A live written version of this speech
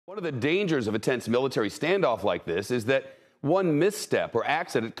One of the dangers of a tense military standoff like this is that one misstep or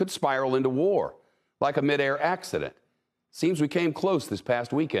accident could spiral into war, like a midair accident. Seems we came close this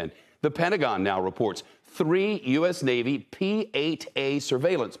past weekend. The Pentagon now reports 3 U.S. Navy P-8A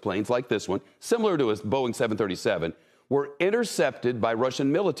surveillance planes like this one, similar to a Boeing 737, were intercepted by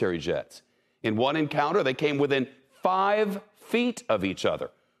Russian military jets. In one encounter, they came within 5 feet of each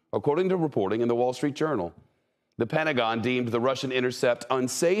other, according to reporting in the Wall Street Journal. The Pentagon deemed the Russian intercept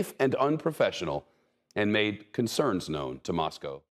unsafe and unprofessional and made concerns known to Moscow.